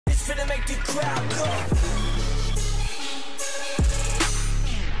finna make the crowd go.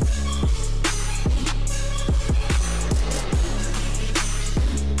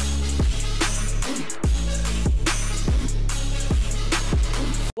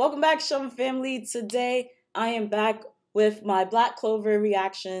 Welcome back, SHAMAFAMILY. Today I am back with my Black Clover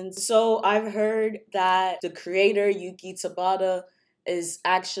reactions. So I've heard that the creator Yuki Tabata is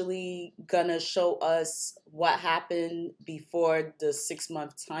actually gonna show us what happened before the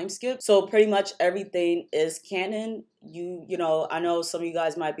 6-month time skip. So pretty much everything is canon. You know, I know some of you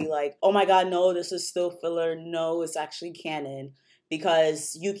guys might be like, oh my god, no, this is still filler. No, it's actually canon.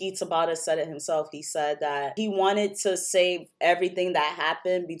 Because Yuki Tabata said it himself. He said that he wanted to save everything that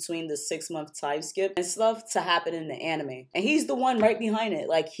happened between the 6-month time skip and stuff to happen in the anime. And he's the one right behind it.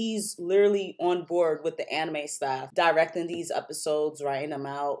 Like, he's literally on board with the anime staff, directing these episodes, writing them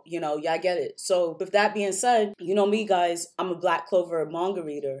out. You know, y'all get it. So with that being said, you know me, guys, I'm a Black Clover manga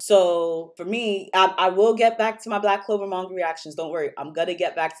reader. So for me, I will get back to my Black Clover manga reactions. Don't worry. I'm gonna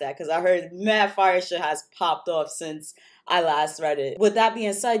get back to that because I heard mad fire shit has popped off since I last read it. With that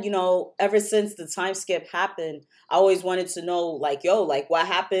being said, you know, ever since the time skip happened, I always wanted to know, like, yo, like, what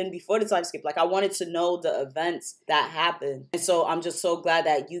happened before the time skip? Like, I wanted to know the events that happened. And so I'm just so glad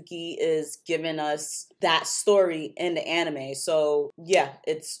that Yuki is giving us that story in the anime. So yeah,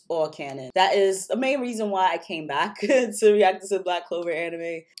 it's all canon. That is the main reason why I came back to react to the Black Clover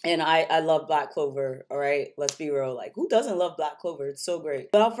anime. And I love Black Clover, all right? Let's be real. Like, who doesn't love Black Clover? It's so great.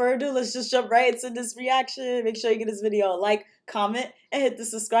 Without further ado, let's just jump right into this reaction. Make sure you give this video a like, comment, and hit the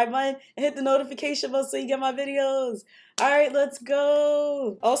subscribe button, and hit the notification bell so you get my videos. All right, let's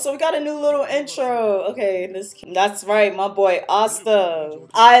go. Also, we got a new little intro. Okay, that's right, my boy Asta.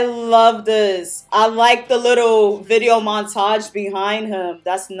 I love this. I like the little video montage behind him.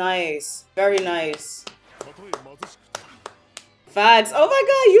 That's nice. Very nice. Facts. Oh my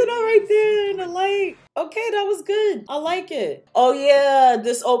god, you know, right there in the light. Okay, that was good. I like it. Oh yeah,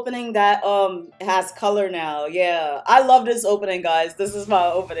 this opening that has color now. Yeah, I love this opening, guys. This is my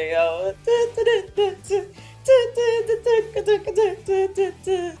opening, yo.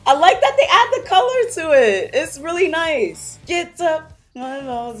 I like that they add the color to it. It's really nice. Get up.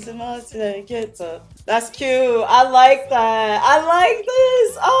 Get up. That's cute. I like that. I like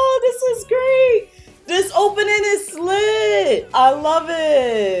this. Oh, this is great. This opening is lit. I love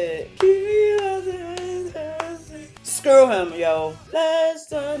it. Screw him, yo. Let's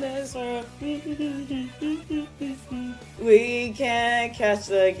turn this world. We can't catch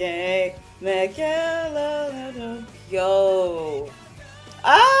the game. Yo.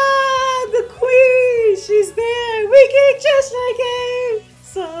 Ah, the queen. She's there. We can catch the game.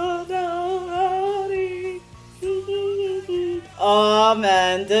 So nobody. Oh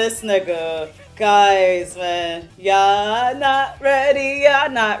man, this nigga. Guys, man, y'all not ready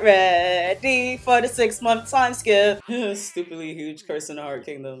for the 6-month time skip. Stupidly huge curse in the Heart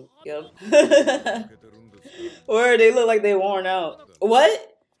Kingdom. Yep. Or they look like they worn out.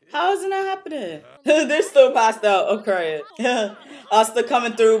 What? How isn't that happening? They're still passed out. I'm crying. Asta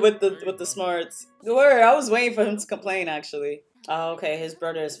coming through with the smarts. Word, I was waiting for him to complain actually. Oh, okay, his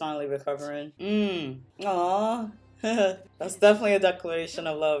brother is finally recovering. Aww. That's definitely a declaration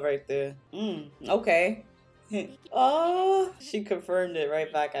of love right there. Okay. Oh, she confirmed it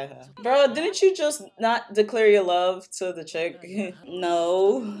right back at her. Bro, didn't you just not declare your love to the chick?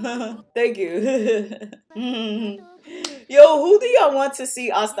 No. Thank you. Yo, who do y'all want to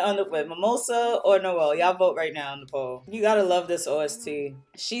see Asta end up with? Mimosa or Noelle? Y'all vote right now on the poll. You gotta love this OST.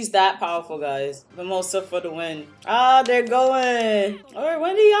 She's that powerful, guys. Mimosa for the win. Ah, they're going. Alright,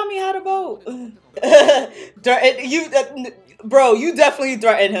 when did Yami had a boat? Bro, you definitely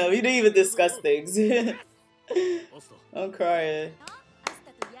threatened him. You didn't even discuss things. I'm crying.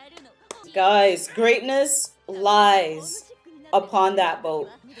 Guys, greatness lies upon that boat.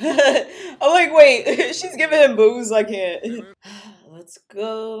 I'm like, wait, she's giving him booze? I can't. Let's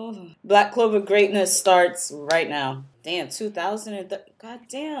go. Black Clover greatness starts right now. Damn, 2030. God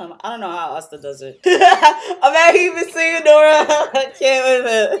damn. I don't know how Asta does it. I'm not even seeing Nora. I can't with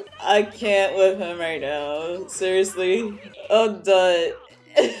him. I can't with him right now. Seriously. I'm done.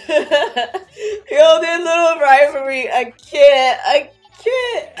 Yo, their little rivalry. I can't.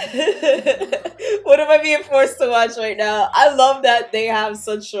 What am I being forced to watch right now? I love that they have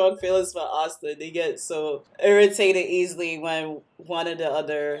such strong feelings for Asta. They get so irritated easily when one or the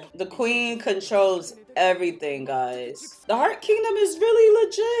other. The queen controls everything, guys. The Heart Kingdom is really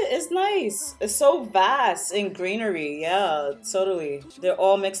legit. It's nice. nice. It's so vast and greenery. Yeah, totally. They're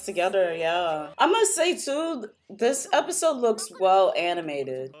all mixed together. Yeah. I must say too, this episode looks well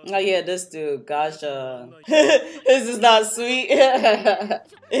animated. Oh yeah, this dude, gaja. This is not sweet. So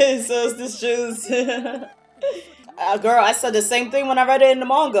is this juice. Girl, I said the same thing when I read it in the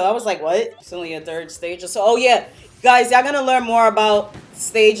manga. I was like, what? It's only a third stage or so. Oh yeah, guys, y'all gonna learn more about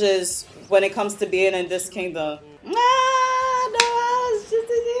stages when it comes to being in this kingdom. Ah, no, it's just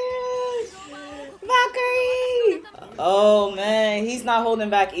a Valkyrie. Oh man, he's not holding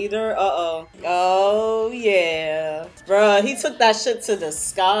back either. Uh-oh. Oh yeah. Bruh, he took that shit to the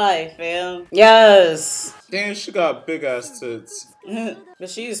sky, fam. Yes. Damn, she got big ass tits. But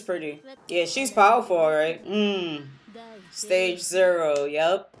she is pretty. Yeah, she's powerful, right? Stage 0.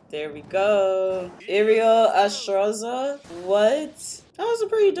 Yep. There we go. Ariel Astroza. What? That was a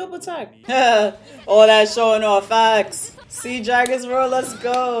pretty dope attack. All that showing off facts. Sea Dragons roll, let's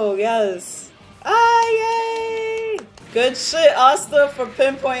go. Yes. Ah, yay! Good shit, Asta, for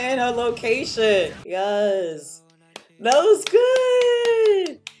pinpointing her location. Yes. That was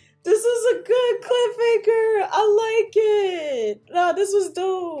good. This was a good cliffhanger. I like it. Nah, this was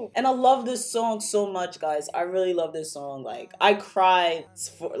dope. And I love this song so much, guys. I really love this song. Like, I cried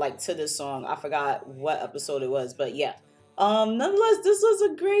to this song. I forgot what episode it was, but yeah. Nonetheless, this was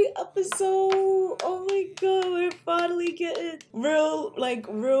a great episode. Oh my god, we're finally getting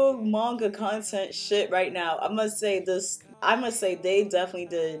real manga content shit right now. I must say they definitely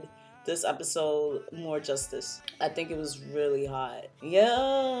did this episode more justice. I think it was really hot.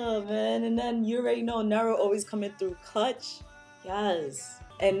 Yeah, man. And then you already know Nero always coming through clutch. Yes.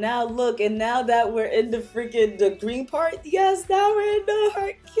 And now look, and now that we're in the green part, yes, now we're in the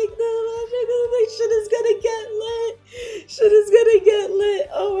Heart Kingdom. Shit is gonna get lit. Shit is gonna get lit.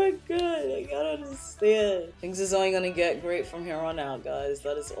 Oh my god, I gotta understand. Things is only gonna get great from here on out, guys.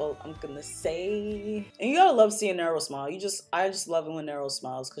 That is all I'm gonna say. And you gotta love seeing Nero smile. I just love it when Nero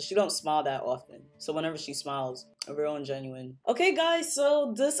smiles, because she don't smile that often. So whenever she smiles, real and genuine. Okay, guys,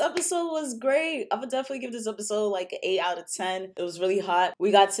 so this episode was great. I would definitely give this episode like an 8 out of 10. It was really hot.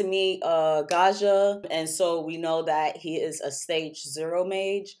 We got to meet Gaja, and so we know that he is a stage 0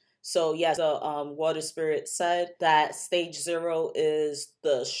 mage. So yes, the water spirit said that stage 0 is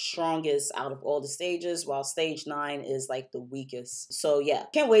the strongest out of all the stages, while stage 9 is like the weakest. So yeah,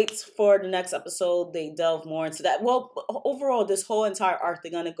 can't wait for the next episode. They delve more into that. Well, overall, this whole entire arc,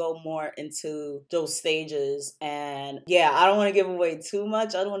 they're gonna go more into those stages. And yeah, I don't want to give away too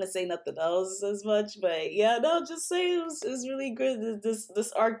much. I don't want to say nothing else as much, but yeah, no, just say it was really good.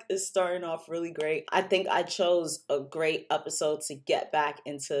 This arc is starting off really great. I think I chose a great episode to get back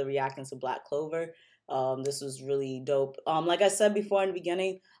into reacting to Black Clover. This was really dope. Like I said before in the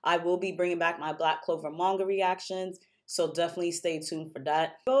beginning, I will be bringing back my Black Clover manga reactions, so definitely stay tuned for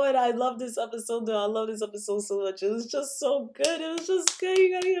that. Oh, and I love this episode though. I love this episode so much. It was just so good. It was just good.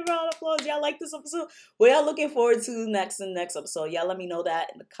 You gotta give a round of applause. Y'all like this episode? What y'all looking forward to next episode? Y'all let me know that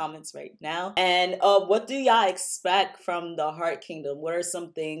in the comments right now. And what do y'all expect from the Heart Kingdom? What are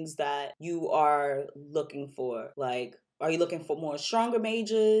some things that you are looking for? Like, are you looking for more stronger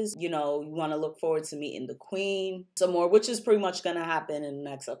mages? You know, you want to look forward to meeting the queen some more, which is pretty much going to happen in the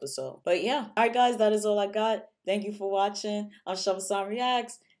next episode. But yeah. All right, guys, that is all I got. Thank you for watching. I'm Shamasan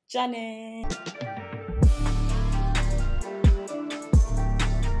Reacts. Janet.